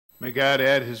May God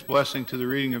add his blessing to the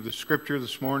reading of the scripture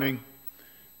this morning,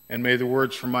 and may the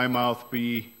words from my mouth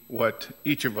be what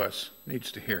each of us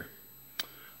needs to hear.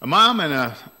 A mom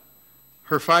and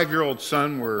her 5-year-old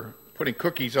son were putting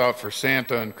cookies out for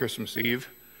Santa on Christmas Eve,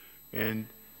 and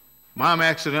Mom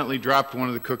accidentally dropped one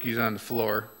of the cookies on the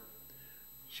floor.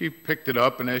 She picked it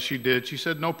up, and as she did, she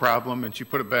said, "No problem," and she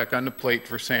put it back on the plate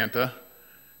for Santa.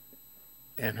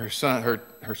 And her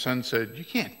son said, "You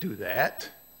can't do that."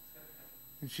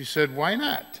 And she said, "Why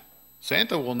not?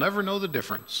 Santa will never know the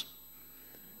difference."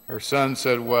 Her son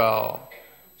said, "Well,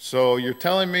 so you're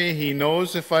telling me he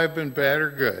knows if I've been bad or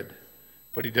good,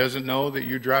 but he doesn't know that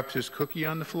you dropped his cookie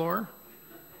on the floor?"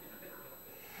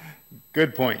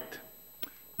 Good point.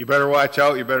 You better watch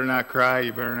out. You better not cry.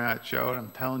 You better not shout. I'm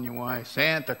telling you why.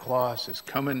 Santa Claus is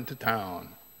coming to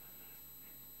town.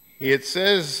 It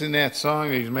says in that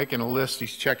song that he's making a list.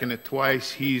 He's checking it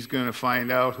twice. He's going to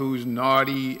find out who's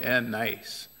naughty and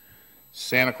nice.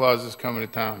 Santa Claus is coming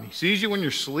to town. He sees you when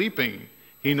you're sleeping.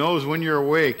 He knows when you're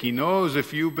awake. He knows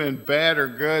if you've been bad or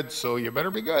good, so you better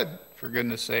be good, for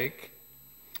goodness sake.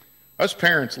 Us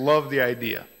parents love the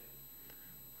idea,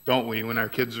 don't we, when our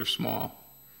kids are small?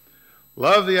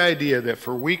 Love the idea that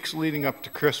for weeks leading up to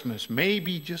Christmas,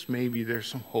 maybe, just maybe, there's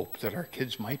some hope that our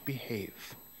kids might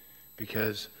behave,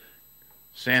 because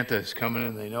Santa is coming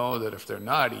and they know that if they're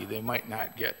naughty, they might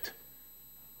not get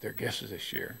their gifts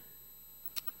this year.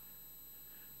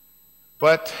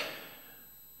 But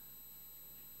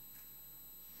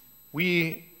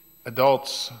we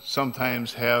adults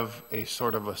sometimes have a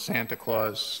sort of a Santa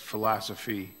Claus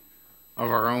philosophy of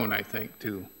our own, I think,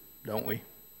 too, don't we?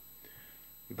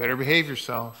 You better behave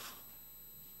yourself,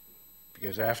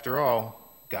 because after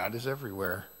all, God is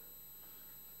everywhere.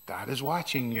 God is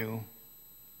watching you.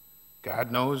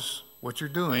 God knows what you're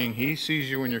doing. He sees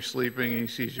you when you're sleeping. He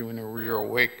sees you when you're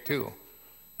awake, too.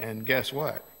 And guess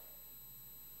what?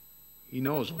 He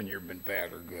knows when you've been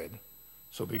bad or good.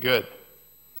 So be good.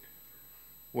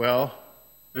 Well,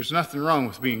 there's nothing wrong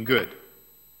with being good.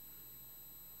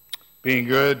 Being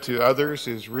good to others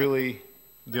is really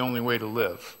the only way to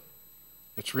live.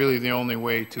 It's really the only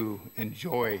way to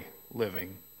enjoy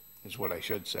living, is what I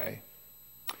should say.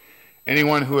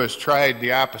 Anyone who has tried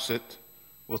the opposite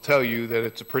will tell you that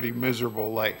it's a pretty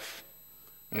miserable life,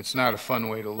 and it's not a fun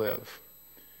way to live.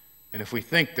 And if we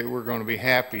think that we're going to be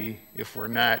happy if we're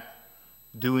not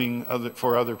doing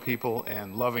for other people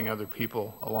and loving other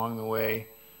people along the way,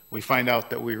 we find out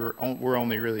that we're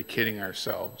only really kidding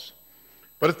ourselves.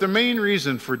 But if the main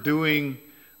reason for doing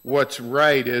what's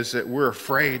right is that we're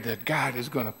afraid that God is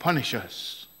going to punish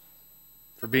us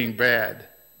for being bad,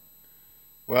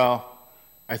 well,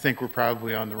 I think we're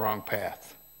probably on the wrong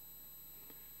path.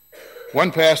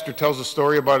 One pastor tells a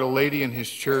story about a lady in his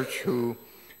church who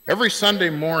every Sunday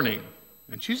morning,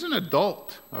 and she's an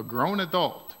adult, a grown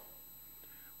adult,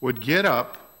 would get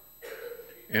up,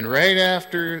 and right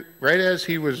as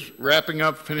he was wrapping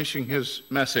up, finishing his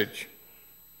message,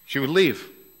 she would leave.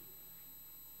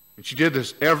 And she did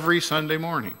this every Sunday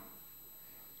morning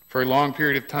for a long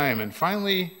period of time. And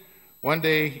finally, one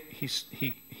day,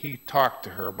 he talked to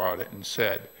her about it and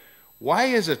said, "Why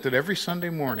is it that every Sunday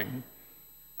morning,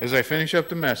 as I finish up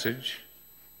the message,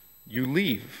 you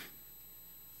leave?"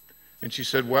 And she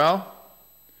said, "Well,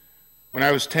 when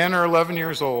I was 10 or 11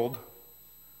 years old,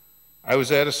 I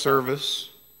was at a service,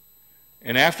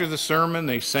 and after the sermon,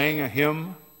 they sang a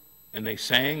hymn, and they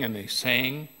sang,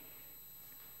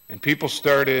 and people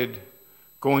started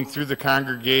going through the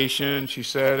congregation," she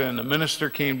said, "and the minister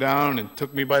came down and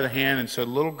took me by the hand and said,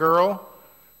 'Little girl,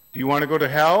 do you want to go to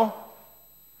hell?'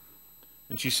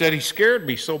 And she said, 'He scared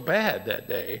me so bad that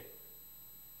day,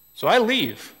 so I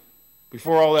leave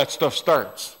before all that stuff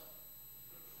starts.'"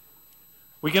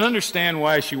 We can understand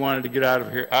why she wanted to get out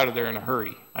of there in a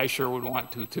hurry. I sure would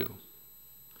want to, too.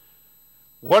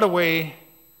 What a way,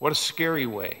 what a scary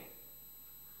way.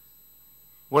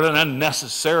 What an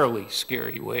unnecessarily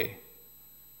scary way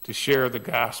to share the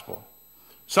gospel.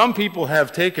 Some people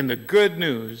have taken the good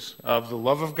news of the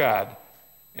love of God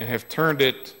and have turned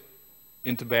it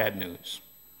into bad news.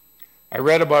 I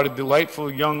read about a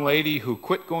delightful young lady who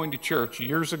quit going to church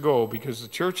years ago because the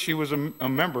church she was a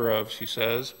member of, she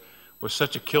says, was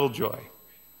such a killjoy.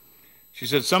 She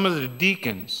said some of the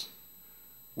deacons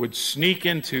would sneak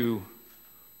into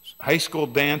high school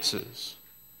dances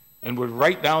and would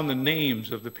write down the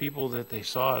names of the people that they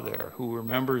saw there who were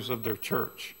members of their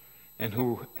church and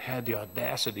who had the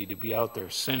audacity to be out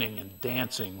there sinning and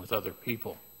dancing with other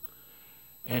people.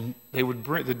 And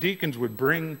the deacons would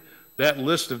bring that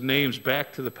list of names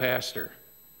back to the pastor,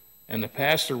 and the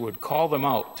pastor would call them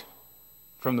out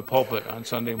from the pulpit on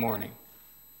Sunday morning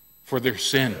for their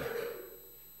sin.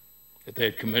 that they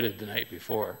had committed the night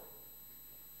before.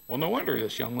 Well, no wonder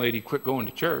this young lady quit going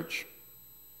to church.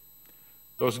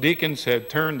 Those deacons had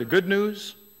turned the good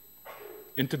news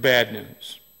into bad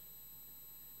news.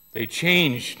 They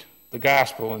changed the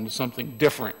gospel into something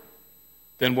different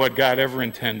than what God ever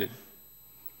intended.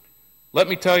 Let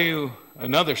me tell you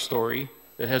another story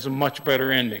that has a much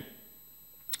better ending.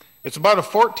 It's about a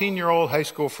 14-year-old high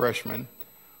school freshman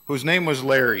whose name was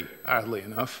Larry, oddly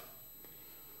enough.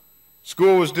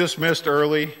 School was dismissed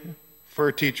early for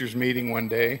a teacher's meeting one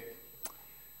day.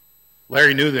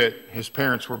 Larry knew that his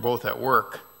parents were both at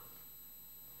work,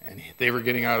 and they were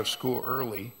getting out of school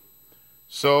early.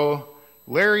 So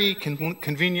Larry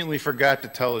conveniently forgot to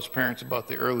tell his parents about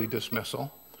the early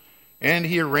dismissal, and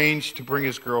he arranged to bring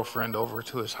his girlfriend over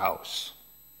to his house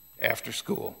after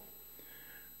school.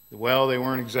 Well, they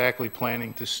weren't exactly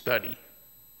planning to study.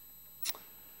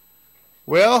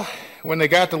 Well, when they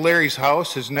got to Larry's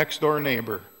house, his next-door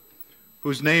neighbor,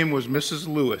 whose name was Mrs.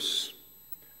 Lewis,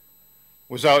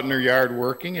 was out in her yard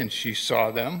working, and she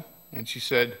saw them, and she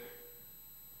said,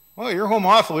 "Well, you're home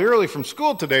awfully early from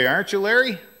school today, aren't you,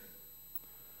 Larry?"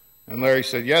 And Larry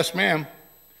said, "Yes, ma'am."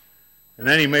 And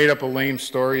then he made up a lame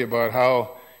story about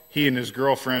how he and his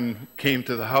girlfriend came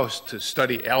to the house to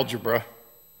study algebra.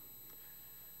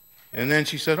 And then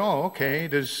she said, "Oh, okay,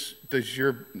 does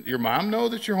your mom know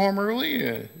that you're home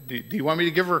early? Do you want me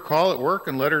to give her a call at work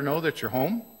and let her know that you're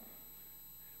home?"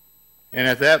 And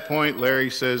at that point, Larry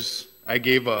says, "I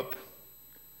gave up.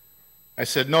 I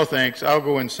said, no thanks, I'll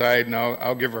go inside and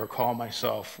I'll give her a call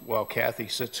myself while Kathy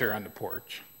sits here on the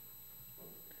porch."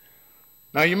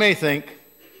 Now you may think,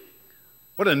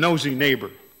 what a nosy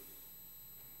neighbor.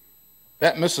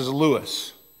 That Mrs.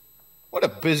 Lewis, what a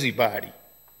busybody.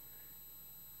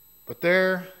 But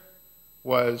there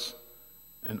was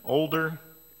a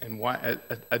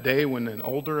day when an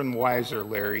older and wiser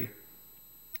Larry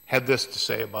had this to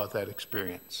say about that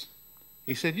experience.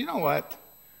 He said, "You know what?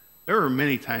 There were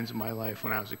many times in my life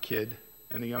when I was a kid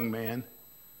and a young man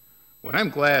when I'm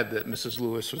glad that Mrs.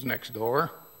 Lewis was next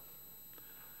door.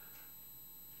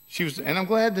 And I'm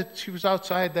glad that she was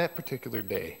outside that particular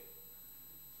day.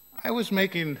 I was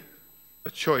making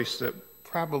a choice that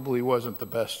probably wasn't the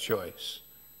best choice.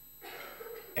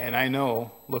 And I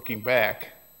know, looking back,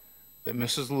 that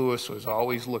Mrs. Lewis was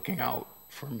always looking out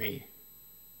for me.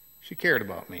 She cared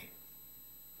about me."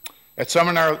 At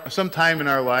some time in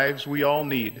our lives, we all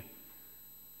need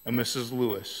a Mrs.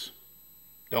 Lewis,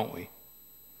 don't we?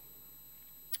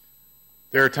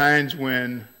 There are times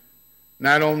when,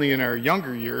 not only in our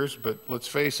younger years, but let's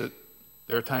face it,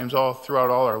 there are times all throughout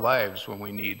all our lives when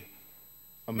we need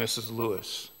a Mrs.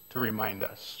 Lewis to remind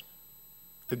us,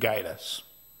 to guide us.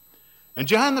 And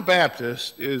John the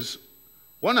Baptist is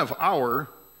one of our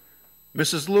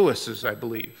Mrs. Lewis's, I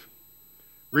believe,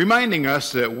 reminding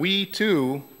us that we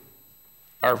too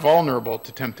are vulnerable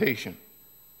to temptation,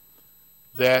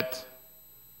 that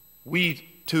we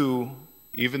too,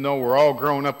 even though we're all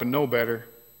grown up and know better,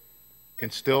 can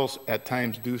still at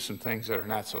times do some things that are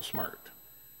not so smart.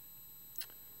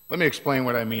 Let me explain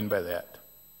what I mean by that.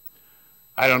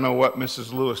 I don't know what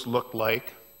Mrs. Lewis looked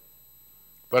like,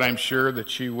 but I'm sure that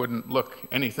she wouldn't look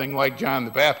anything like John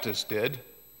the Baptist did.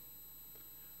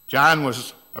 John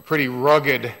was a pretty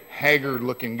rugged,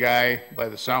 haggard-looking guy by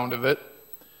the sound of it.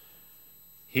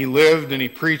 He lived and he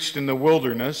preached in the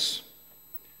wilderness.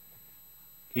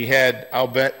 He had, I'll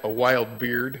bet, a wild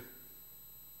beard.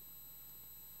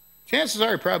 Chances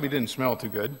are he probably didn't smell too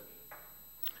good.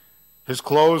 His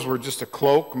clothes were just a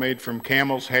cloak made from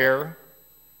camel's hair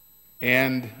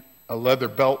and a leather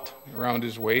belt around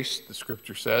his waist, the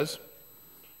scripture says.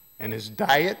 And his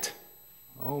diet,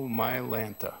 oh my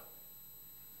Lanta.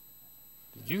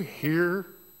 Did you hear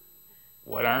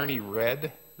what Arnie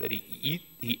read that he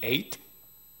ate?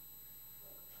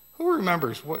 Who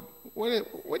remembers what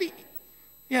he?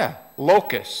 Yeah,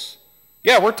 locusts.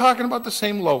 Yeah, we're talking about the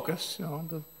same locusts. You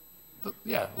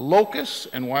know, locusts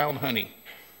and wild honey.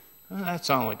 That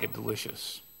sounds like a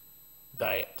delicious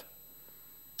diet.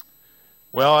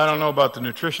 Well, I don't know about the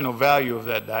nutritional value of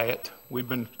that diet. We've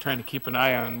been trying to keep an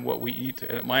eye on what we eat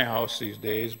at my house these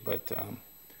days, but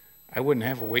I wouldn't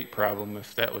have a weight problem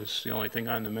if that was the only thing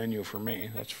on the menu for me,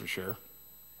 that's for sure.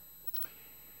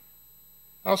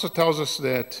 It also tells us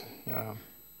that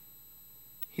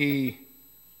he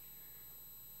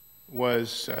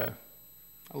was a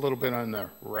little bit on the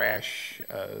rash,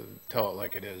 tell it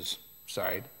like it is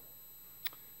side.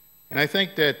 And I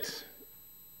think that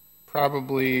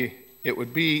probably it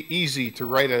would be easy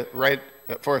to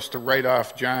for us to write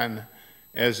off John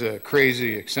as a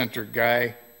crazy, eccentric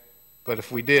guy, but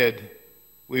if we did,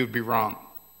 we would be wrong.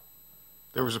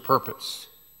 There was a purpose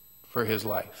for his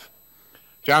life.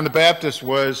 John the Baptist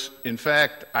was, in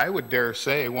fact, I would dare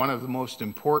say, one of the most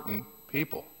important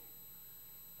people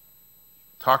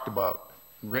talked about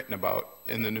and written about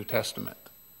in the New Testament.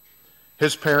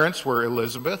 His parents were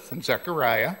Elizabeth and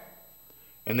Zechariah,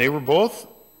 and they were both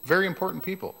very important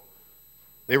people.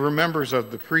 They were members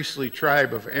of the priestly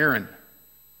tribe of Aaron.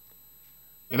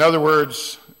 In other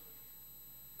words,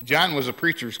 John was a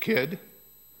preacher's kid,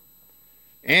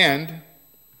 and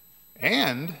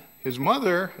his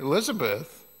mother,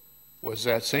 Elizabeth, was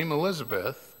that same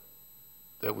Elizabeth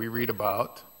that we read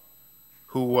about,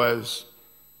 who was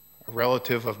a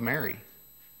relative of Mary,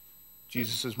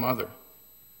 Jesus' mother.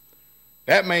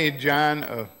 That made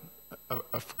John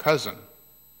a cousin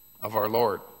of our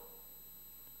Lord.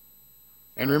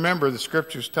 And remember, the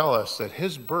scriptures tell us that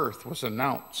his birth was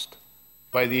announced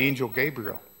by the angel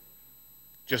Gabriel,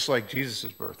 just like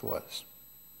Jesus' birth was.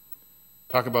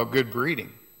 Talk about good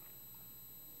breeding.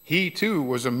 He, too,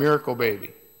 was a miracle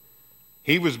baby.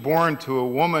 He was born to a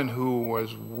woman who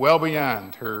was well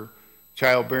beyond her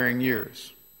childbearing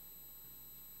years.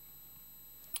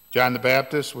 John the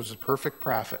Baptist was a perfect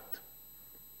prophet,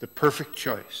 the perfect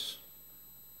choice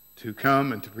to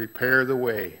come and to prepare the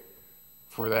way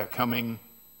for that coming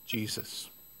Jesus.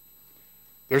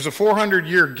 There's a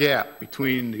 400-year gap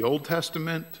between the Old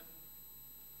Testament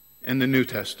and the New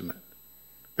Testament.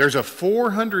 There's a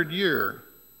 400-year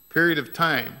period of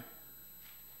time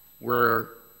where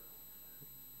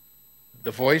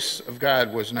the voice of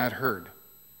God was not heard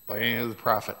by any of the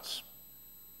prophets.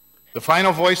 The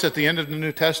final voice at the end of the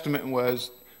New Testament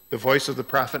was the voice of the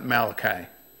prophet Malachi.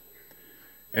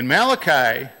 And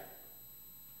Malachi,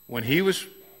 when he was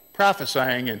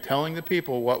prophesying and telling the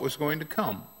people what was going to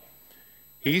come,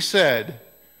 he said,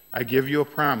 I give you a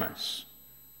promise.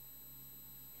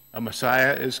 A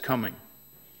Messiah is coming.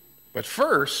 But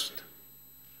first,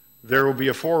 there will be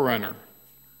a forerunner,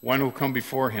 one who will come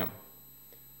before him.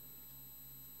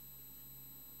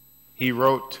 He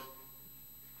wrote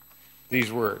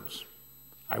these words,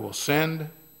 I will send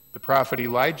the prophet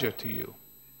Elijah to you.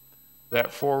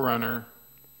 That forerunner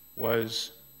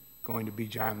was going to be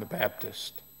John the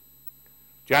Baptist.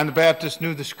 John the Baptist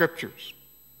knew the scriptures.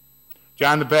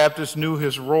 John the Baptist knew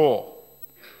his role.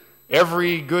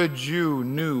 Every good Jew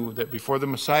knew that before the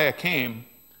Messiah came,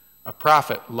 a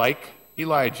prophet like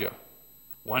Elijah,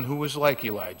 one who was like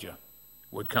Elijah,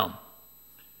 would come.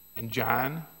 And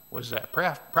John was that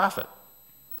prophet.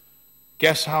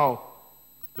 Guess how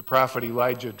the prophet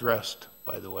Elijah dressed,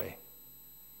 by the way?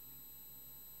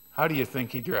 How do you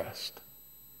think he dressed?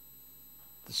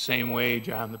 The same way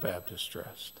John the Baptist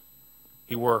dressed.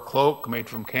 He wore a cloak made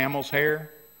from camel's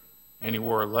hair, and he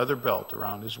wore a leather belt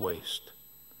around his waist.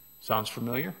 Sounds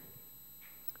familiar?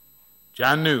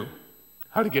 John knew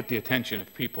how to get the attention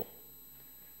of people.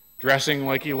 Dressing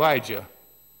like Elijah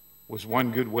was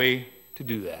one good way to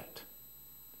do that.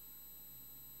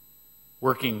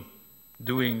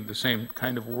 Doing the same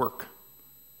kind of work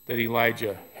that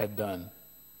Elijah had done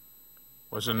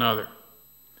was another.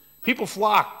 People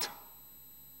flocked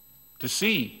to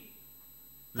see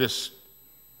this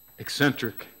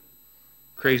eccentric,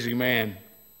 crazy man.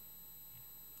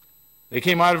 They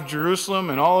came out of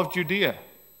Jerusalem and all of Judea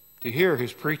to hear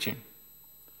his preaching.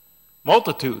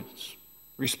 Multitudes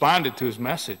responded to his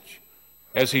message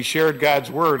as he shared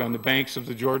God's word on the banks of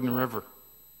the Jordan River.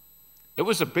 It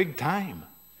was a big time.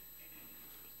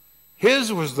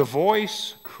 His was the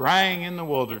voice crying in the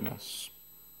wilderness,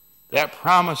 that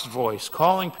promised voice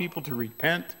calling people to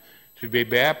repent, to be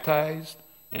baptized,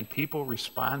 and people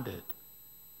responded.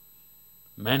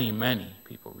 Many, many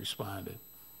people responded.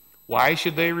 Why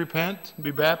should they repent and be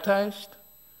baptized?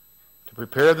 To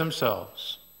prepare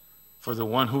themselves for the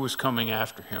one who was coming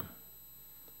after him,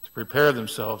 to prepare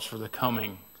themselves for the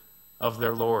coming of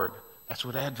their Lord. That's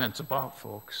what Advent's about,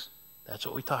 folks. That's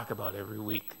what we talk about every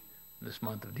week in this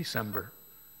month of December,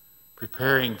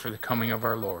 preparing for the coming of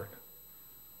our Lord.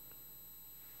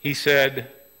 He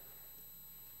said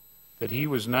that he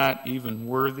was not even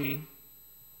worthy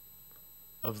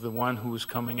of the one who was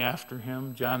coming after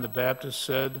him. John the Baptist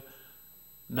said,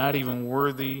 not even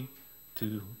worthy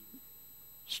to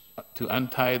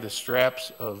untie the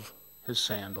straps of his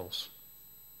sandals.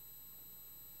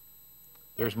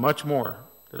 There's much more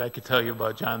that I could tell you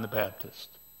about John the Baptist.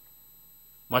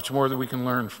 Much more that we can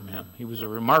learn from him. He was a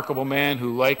remarkable man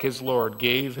who, like his Lord,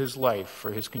 gave his life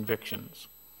for his convictions.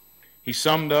 Jesus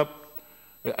summed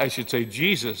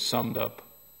up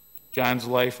John's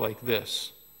life like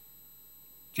this.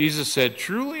 Jesus said,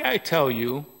 truly I tell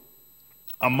you,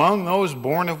 among those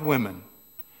born of women,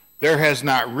 there has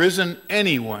not risen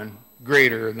anyone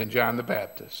greater than John the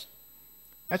Baptist.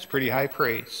 That's pretty high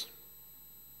praise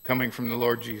coming from the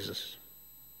Lord Jesus.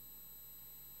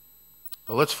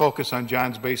 But let's focus on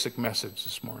John's basic message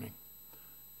this morning.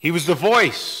 He was the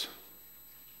voice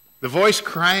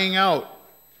crying out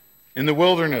in the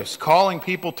wilderness, calling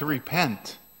people to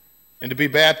repent and to be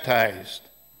baptized.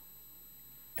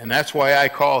 And that's why I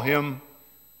call him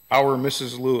our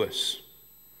Mrs. Lewis.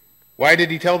 Why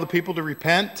did he tell the people to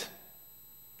repent?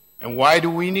 And why do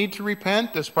we need to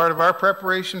repent as part of our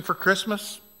preparation for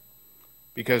Christmas?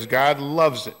 Because God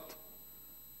loves it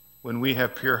when we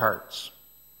have pure hearts.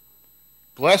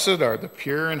 Blessed are the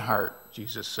pure in heart,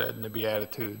 Jesus said in the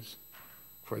Beatitudes,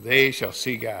 for they shall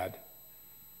see God.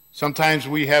 Sometimes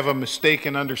we have a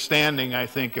mistaken understanding, I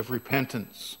think, of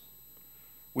repentance.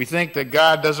 We think that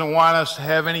God doesn't want us to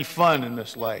have any fun in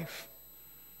this life.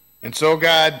 And so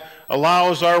God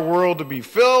allows our world to be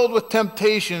filled with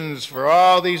temptations for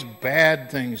all these bad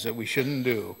things that we shouldn't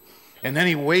do. And then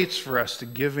he waits for us to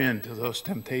give in to those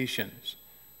temptations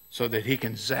so that he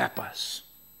can zap us.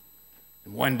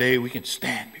 And one day we can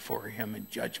stand before him in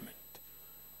judgment.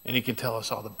 And he can tell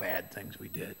us all the bad things we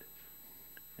did.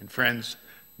 And friends,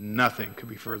 nothing could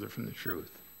be further from the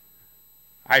truth.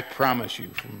 I promise you,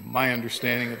 from my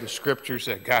understanding of the scriptures,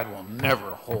 that God will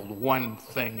never hold one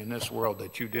thing in this world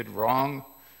that you did wrong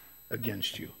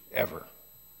against you, ever.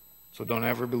 So don't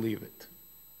ever believe it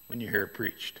when you hear it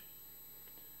preached.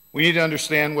 We need to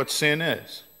understand what sin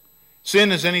is.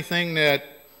 Sin is anything that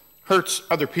hurts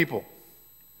other people.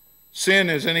 Sin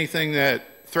is anything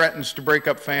that threatens to break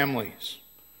up families.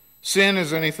 Sin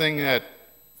is anything that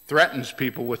threatens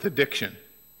people with addiction.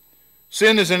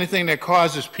 Sin is anything that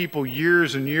causes people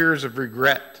years and years of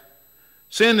regret.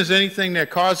 Sin is anything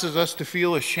that causes us to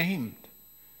feel ashamed.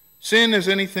 Sin is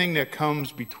anything that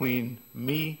comes between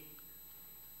me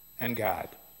and God.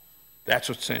 That's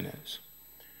what sin is.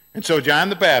 And so John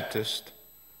the Baptist,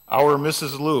 our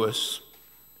Mrs. Lewis,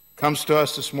 comes to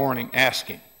us this morning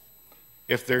asking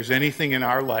if there's anything in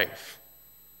our life,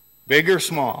 big or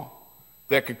small,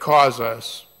 that could cause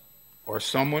us or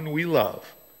someone we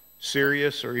love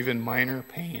serious or even minor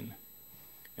pain.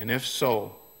 And if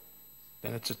so,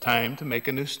 then it's a time to make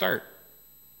a new start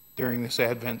during this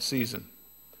Advent season.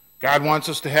 God wants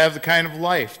us to have the kind of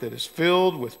life that is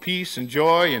filled with peace and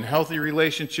joy and healthy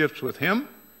relationships with him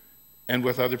and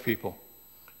with other people.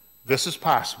 This is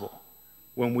possible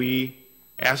when we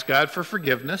ask God for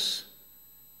forgiveness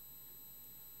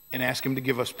and ask him to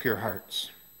give us pure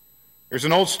hearts. There's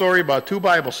an old story about two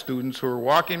Bible students who were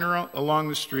walking along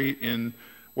the street in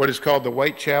what is called the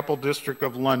Whitechapel district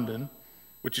of London,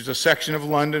 which is a section of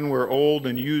London where old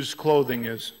and used clothing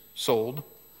is sold.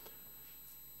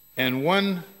 And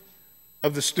one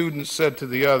of the students said to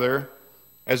the other,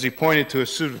 as he pointed to a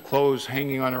suit of clothes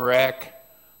hanging on a rack,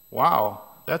 "Wow,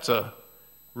 that's a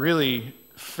really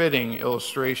fitting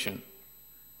illustration."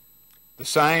 The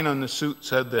sign on the suit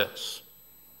said this: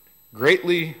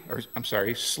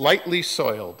 slightly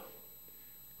soiled,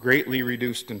 greatly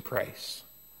reduced in price.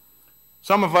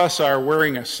 Some of us are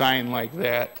wearing a sign like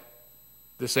that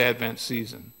this Advent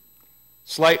season.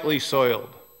 Slightly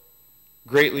soiled,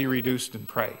 greatly reduced in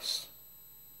price.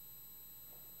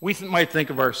 We might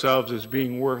think of ourselves as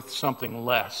being worth something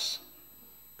less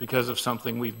because of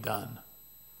something we've done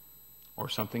or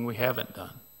something we haven't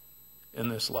done in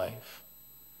this life.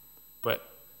 But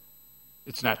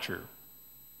it's not true.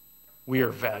 We are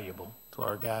valuable to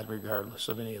our God regardless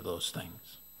of any of those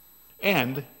things.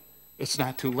 And it's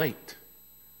not too late.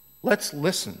 Let's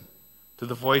listen to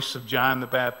the voice of John the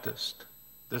Baptist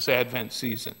this Advent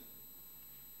season,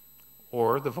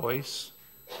 or the voice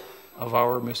of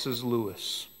our Mrs.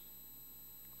 Lewis.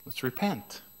 Let's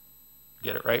repent.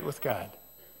 Get it right with God.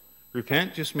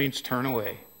 Repent just means turn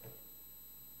away.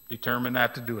 Determine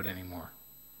not to do it anymore.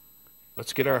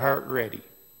 Let's get our heart ready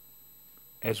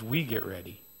as we get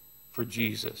ready for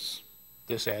Jesus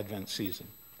this Advent season.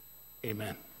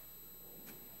 Amen.